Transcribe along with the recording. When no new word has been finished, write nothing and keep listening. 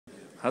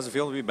How's it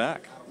feel to be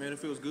back? Man, it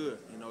feels good,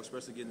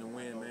 especially getting a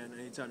win, man.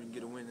 Anytime you can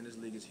get a win in this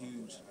league is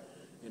huge.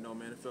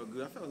 Man, it felt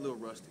good. I felt a little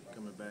rusty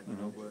coming back, but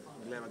I'm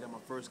glad I got my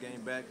first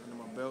game back under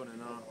my belt,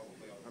 and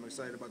I'm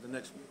excited about the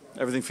next one.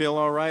 Everything feel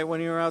all right when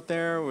you were out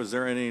there? Was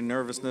there any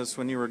nervousness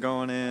when you were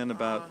going in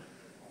about?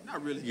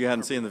 Not really. You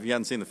hadn't seen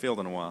the field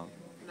in a while.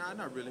 Nah,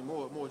 not really.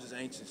 More just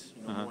anxious.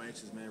 More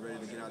anxious, man. Ready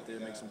to get out there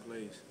and make some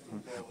plays.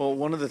 Well,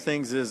 one of the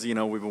things is, we've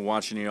been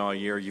watching you all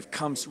year. You've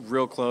come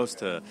real close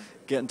to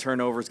getting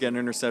turnovers,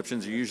 getting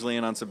interceptions. You're usually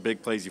in on some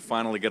big plays. You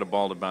finally get a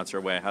ball to bounce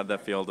your way. How'd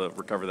that feel to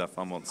recover that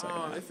fumble in the second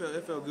half?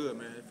 It felt good,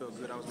 man. It felt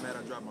good. I was mad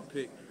I dropped my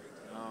pick.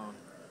 I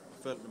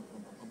felt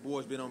my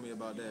boys been on me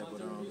about that, but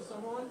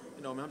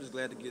man, I'm just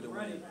glad to get a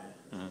win,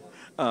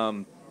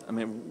 man.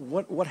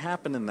 What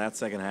happened in that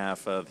second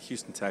half? The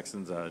Houston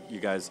Texans, you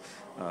guys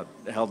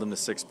held them to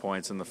 6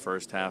 points in the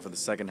first half. Of the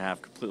second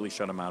half, completely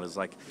shut them out. It's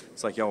like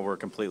y'all were a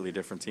completely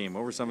different team.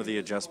 What were some of the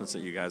adjustments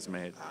that you guys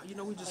made?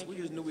 We just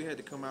knew we had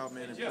to come out,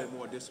 man, and play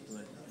more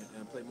disciplined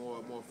and play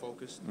more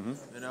focused.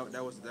 And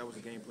that was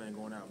the game plan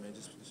going out, man.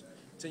 Just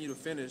continue to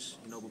finish,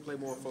 but play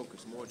more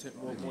focused, more attention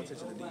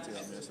to detail,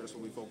 man. So that's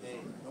what we focus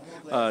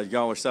on.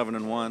 Y'all are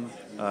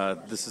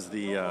 7-1. This is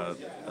the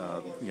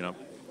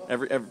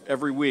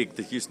Every week,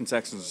 the Houston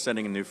Texans are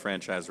setting a new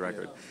franchise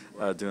record,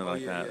 doing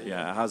like that.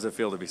 Yeah. How's it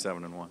feel to be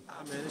 7-1? Man,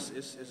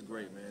 it's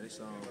great, man. It's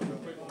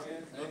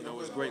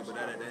it's great, but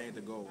that ain't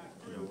the goal.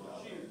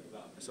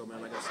 So,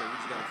 man, like I said, we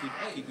just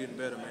gotta keep getting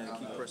better, man, and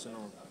keep pressing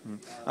on.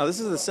 This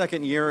is the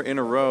second year in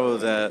a row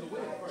that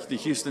the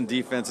Houston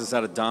defense has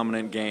had a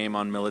dominant game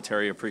on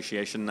Military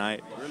Appreciation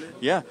Night. Really?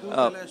 Yeah.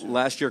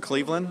 Last year,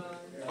 Cleveland.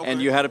 Okay.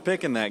 And you had a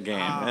pick in that game,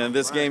 and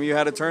this game you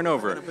had a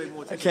turnover.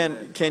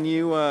 Can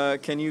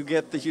you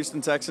get the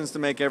Houston Texans to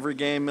make every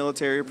game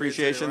Military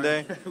Appreciation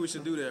Day? We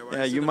should do that, right?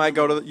 Yeah, you might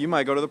go to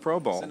the Pro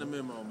Bowl. Send a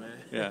memo, man.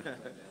 Yeah,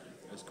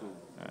 that's cool.